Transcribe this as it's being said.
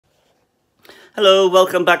Hello,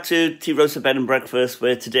 welcome back to Tea Roasted Bed and Breakfast,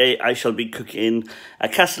 where today I shall be cooking a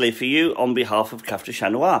cassoulet for you on behalf of Café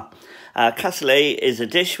Chat Noir. Cassoulet is a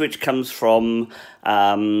dish which comes from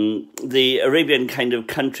the Arabian kind of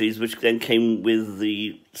countries, which then came with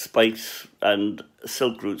the spice and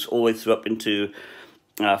silk routes all the way through up into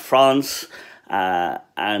France,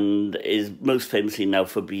 and is most famously now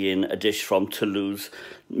for being a dish from Toulouse,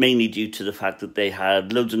 mainly due to the fact that they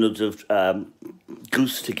had loads and loads of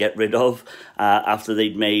goose to get rid of after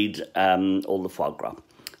they'd made all the foie gras.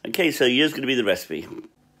 Okay, so here's going to be the recipe.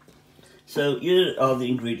 So here are the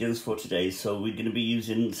ingredients for today. So we're going to be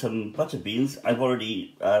using some butter beans. I've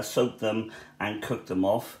already soaked them and cooked them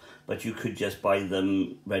off, but you could just buy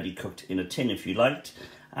them ready cooked in a tin if you liked.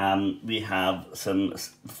 We have some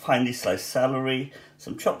finely sliced celery,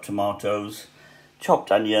 some chopped tomatoes, chopped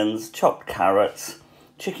onions, chopped carrots,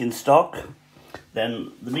 chicken stock.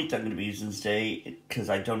 Then the meat I'm going to be using today, because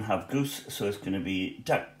I don't have goose, so it's going to be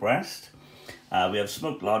duck breast. We have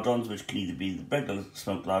smoked lardons, which can either be the regular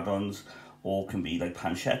smoked lardons or can be like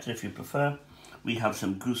pancetta if you prefer. We have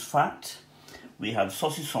some goose fat. We have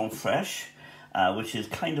saucisson fresh, which is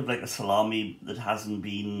kind of like a salami that hasn't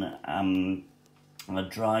been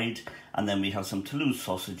dried. And then we have some Toulouse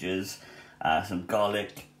sausages, some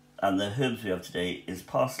garlic, and the herbs we have today is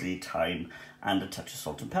parsley, thyme, and a touch of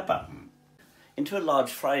salt and pepper. Into a large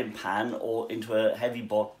frying pan or into a heavy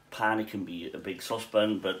pan, it can be a big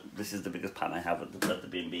saucepan, but this is the biggest pan I have at the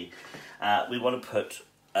B&B. We want to put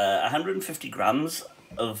 150 grams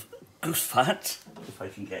of goose fat, if I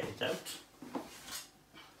can get it out.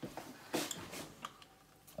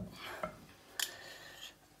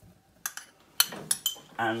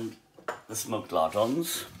 And the smoked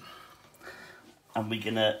lardons. And we're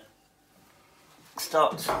going to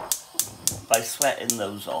start by sweating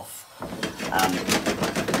those off.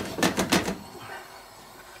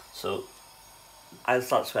 So I'll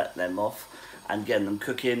start sweating them off and getting them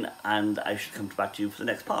cooking, and I should come back to you for the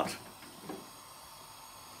next part.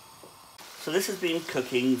 So this has been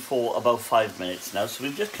cooking for about 5 minutes now, so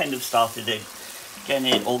we've just kind of started it,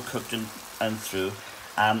 getting it all cooked and through.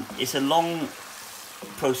 It's a long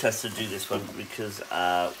process to do this one because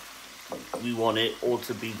we want it all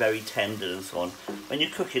to be very tender and so on. When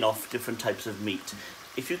you're cooking off different types of meat,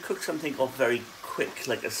 if you cook something off very quick,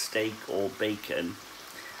 like a steak or bacon,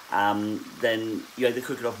 then you either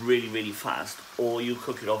cook it off really, really fast, or you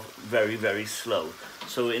cook it off very, very slow.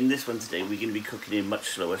 So in this one today, we're going to be cooking it much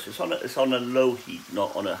slower. So it's on a low heat,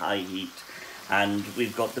 not on a high heat. And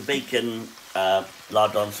we've got the bacon,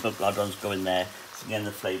 lardons, smoked lardons go in there, so again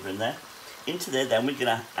the flavour in there. Into there, then we're going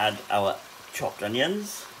to add our chopped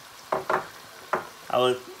onions,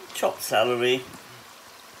 our chopped celery,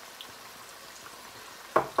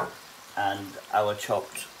 and our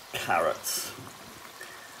chopped carrots.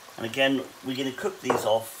 And again, we're going to cook these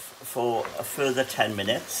off for a further 10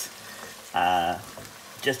 minutes,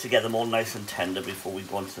 just to get them all nice and tender before we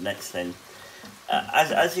go on to the next thing.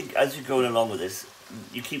 As you're going along with this,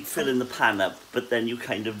 you keep filling the pan up, but then you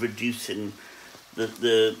kind of reducing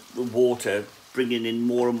the water, bringing in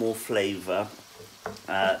more and more flavour,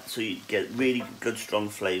 so you get really good strong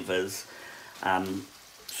flavours.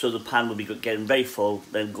 So the pan will be getting very full,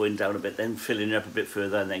 then going down a bit, then filling it up a bit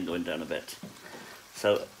further, and then going down a bit.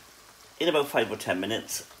 So in about 5 or 10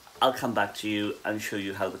 minutes, I'll come back to you and show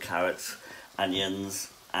you how the carrots,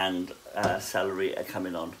 onions, and celery are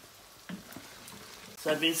coming on. So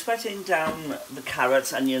I've been sweating down the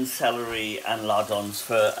carrots, onions, celery, and lardons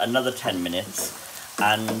for another 10 minutes.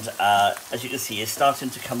 And as you can see, it's starting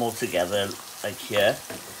to come all together, like here.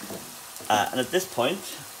 And at this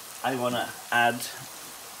point, I want to add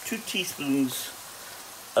 2 teaspoons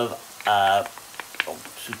of,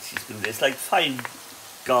 2 teaspoons, it's like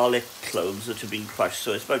 5 garlic cloves that have been crushed,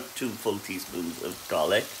 so it's about 2 full teaspoons of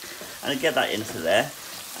garlic. And I get that into there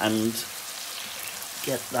and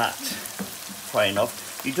get that frying off.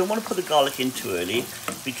 You don't want to put the garlic in too early,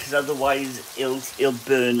 because otherwise it'll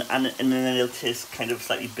burn and then it'll taste kind of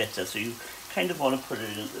slightly bitter, so you kind of want to put it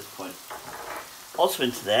in at this point. Also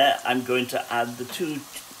into there, I'm going to add the 2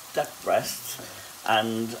 duck breasts,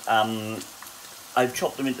 and I've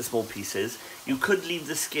chopped them into small pieces. You could leave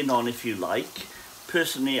the skin on if you like.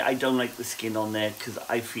 Personally, I don't like the skin on there because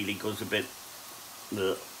I feel it goes a bit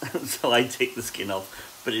so I take the skin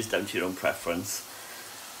off, but it's down to your own preference.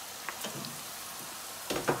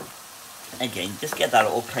 Again, just get that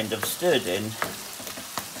all kind of stirred in.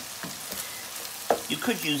 You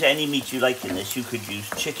could use any meat you like in this. You could use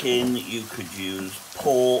chicken, you could use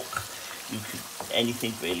pork, you could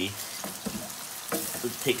anything really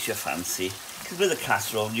that takes your fancy. Because with a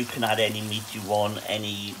casserole, you can add any meat you want,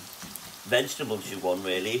 any vegetables you want,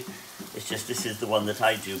 really. It's just this is the one that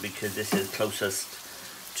I do because this is closest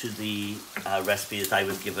to the recipe that I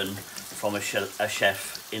was given from a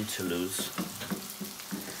chef in Toulouse.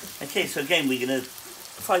 Okay, so again, we're going to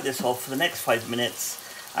fry this off for the next 5 minutes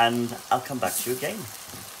and I'll come back to you again.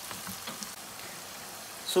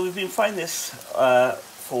 So we've been frying this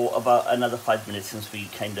for about another 5 minutes since we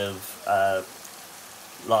kind of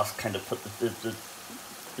last kind of put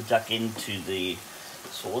the duck into the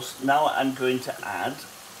sauce. Now I'm going to add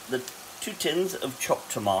the 2 tins of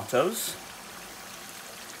chopped tomatoes,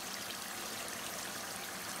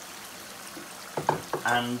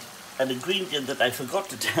 and an ingredient that I forgot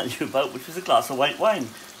to tell you about, which was a glass of white wine.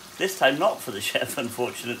 This time not for the chef,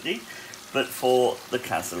 unfortunately, but for the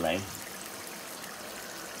cassoulet.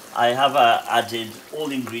 I have added all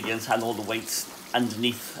the ingredients and all the weights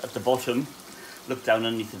underneath at the bottom. Look down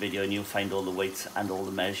underneath the video and you'll find all the weights and all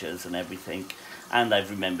the measures and everything. And I've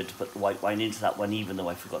remembered to put the white wine into that one, even though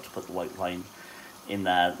I forgot to put the white wine in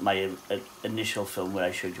my initial film where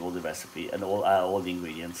I showed you all the recipe and all the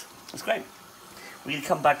ingredients. That's great. We'll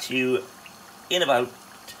come back to you in about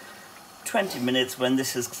 20 minutes when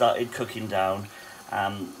this has started cooking down,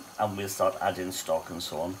 and we'll start adding stock and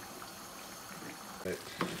so on.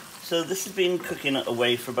 So this has been cooking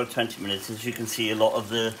away for about 20 minutes. As you can see, a lot of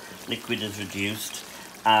the liquid is reduced.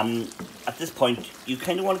 At this point, you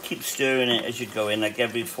kind of want to keep stirring it as you go in, like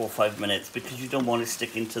every 4 or 5 minutes, because you don't want it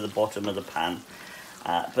sticking to the bottom of the pan.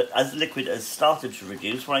 But as the liquid has started to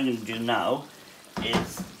reduce, what I'm going to do now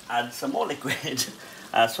is add some more liquid.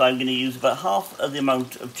 So I'm going to use about half of the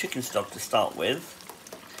amount of chicken stock to start with.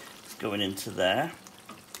 It's going into there.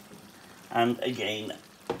 And again,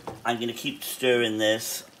 I'm going to keep stirring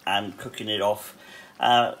this and cooking it off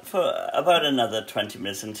for about another 20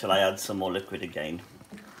 minutes until I add some more liquid again,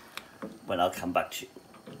 when I'll come back to you.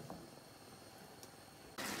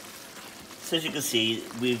 So as you can see,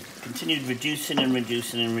 we've continued reducing and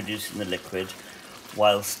reducing and reducing the liquid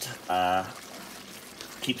whilst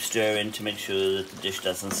keep stirring to make sure that the dish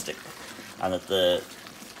doesn't stick and that the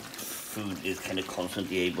food is kind of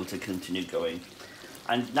constantly able to continue going.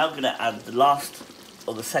 I'm now going to add the last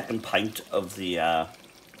or the second pint of the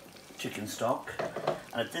chicken stock,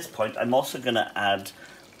 and at this point I'm also going to add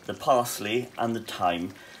the parsley and the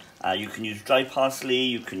thyme. You can use dry parsley,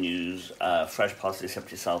 you can use fresh parsley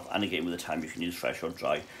except yourself, and again with the thyme you can use fresh or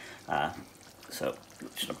dry. So I'm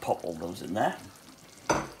just going to pop all those in there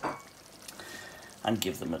and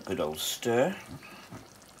give them a good old stir.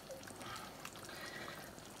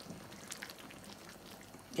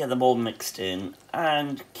 Get them all mixed in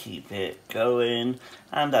and keep it going,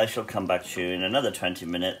 and I shall come back to you in another 20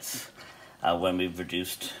 minutes when we've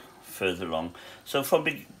reduced further along. So from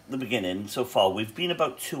the beginning, so far, we've been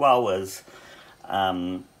about 2 hours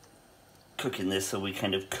cooking this, so we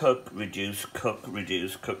kind of cook, reduce, cook,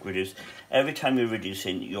 reduce, cook, reduce. Every time you're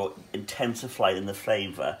reducing, you're intensifying the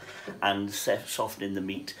flavour and softening the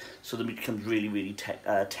meat, so the meat becomes really, really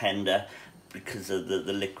tender because of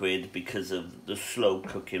the liquid, because of the slow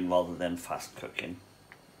cooking rather than fast cooking.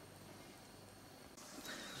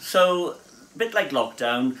 So, a bit like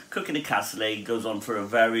lockdown, cooking a cassoulet goes on for a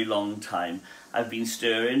very long time. I've been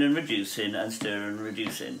stirring and reducing and stirring and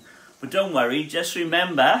reducing. But don't worry, just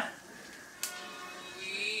remember...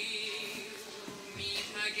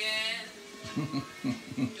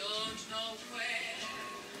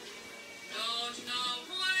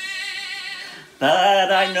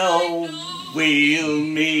 But I know we'll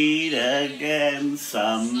meet again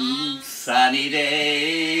some sunny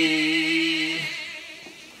day.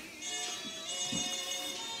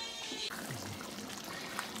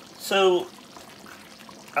 So,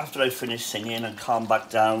 after I finished singing and calmed back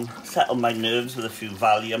down, settled my nerves with a few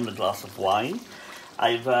Valium and a glass of wine,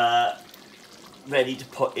 I've ready to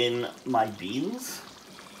put in my beans.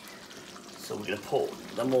 So we're going to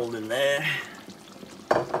put them all in there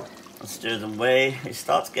and stir them away. It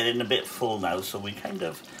starts getting a bit full now, so we kind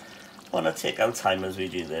of want to take our time as we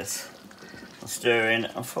do this. I'm stirring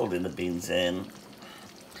and folding the beans in.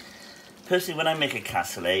 Personally, when I make a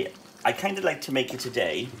cassoulet, I kind of like to make it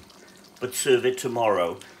today, but serve it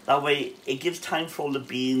tomorrow. That way, it gives time for all the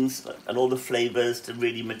beans and all the flavours to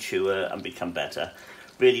really mature and become better.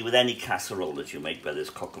 Really, with any casserole that you make, whether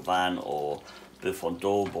it's coq au vin or boeuf en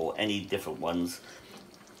daube or any different ones,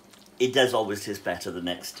 it does always taste better the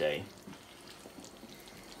next day.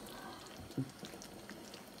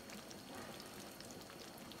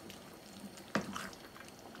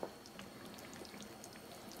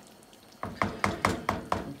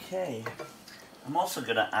 Okay, I'm also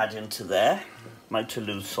going to add into there my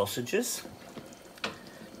Toulouse sausages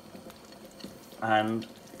and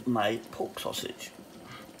my pork sausage.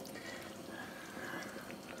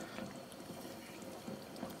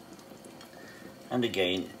 And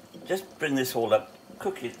again, just bring this all up,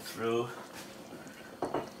 cook it through.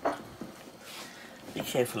 Be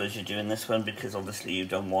careful as you're doing this one, because obviously you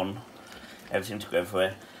don't want everything to go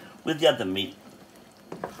everywhere. With the other meat,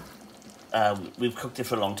 we've cooked it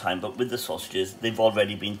for a long time, but with the sausages, they've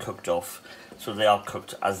already been cooked off, so they are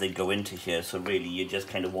cooked as they go into here. So really, you're just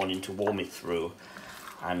kind of wanting to warm it through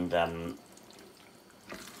and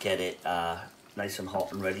get it nice and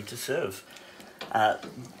hot and ready to serve.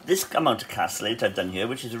 This amount of cassoulet I've done here,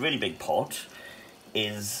 which is a really big pot,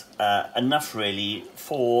 is enough really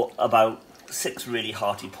for about 6 really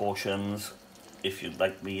hearty portions, if you're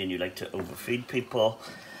like me and you like to overfeed people,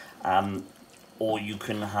 or you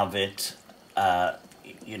can have it,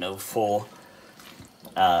 you know, for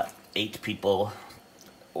 8 people,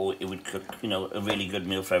 or it would cook, you know, a really good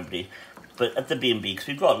meal for everybody. But at the B&B, because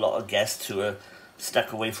we've got a lot of guests who are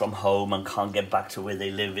stuck away from home and can't get back to where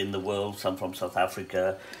they live in the world, some from South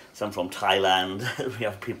Africa, some from Thailand, we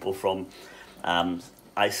have people from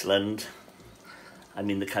Iceland, I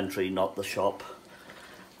mean the country, not the shop.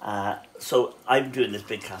 So I'm doing this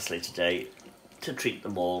big cassoulet today to treat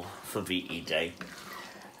them all for VE Day.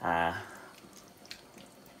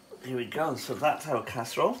 Here we go, so that's our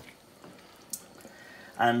casserole.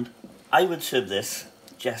 And I would serve this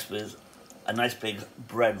just with a nice big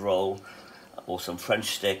bread roll or some French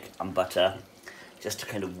stick and butter, just to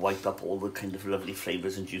kind of wipe up all the kind of lovely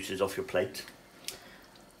flavours and juices off your plate.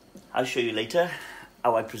 I'll show you later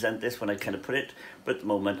how I present this when I kind of put it, but at the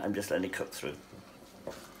moment I'm just letting it cook through.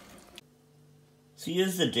 So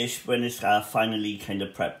here's the dish when it's finally kind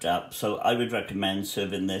of prepped up. So I would recommend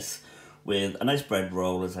serving this with a nice bread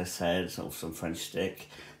roll, as I said, so some French stick,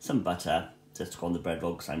 some butter, just to go on the bread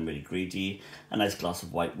roll because I'm really greedy, a nice glass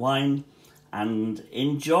of white wine, and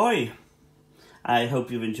enjoy! I hope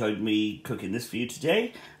you've enjoyed me cooking this for you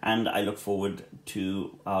today, and I look forward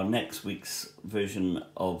to our next week's version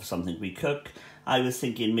of Something We Cook. I was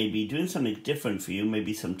thinking maybe doing something different for you,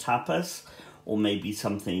 maybe some tapas, or maybe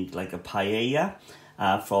something like a paella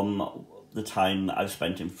from the time I've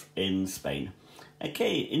spent in Spain.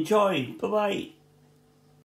 Okay, enjoy. Bye-bye.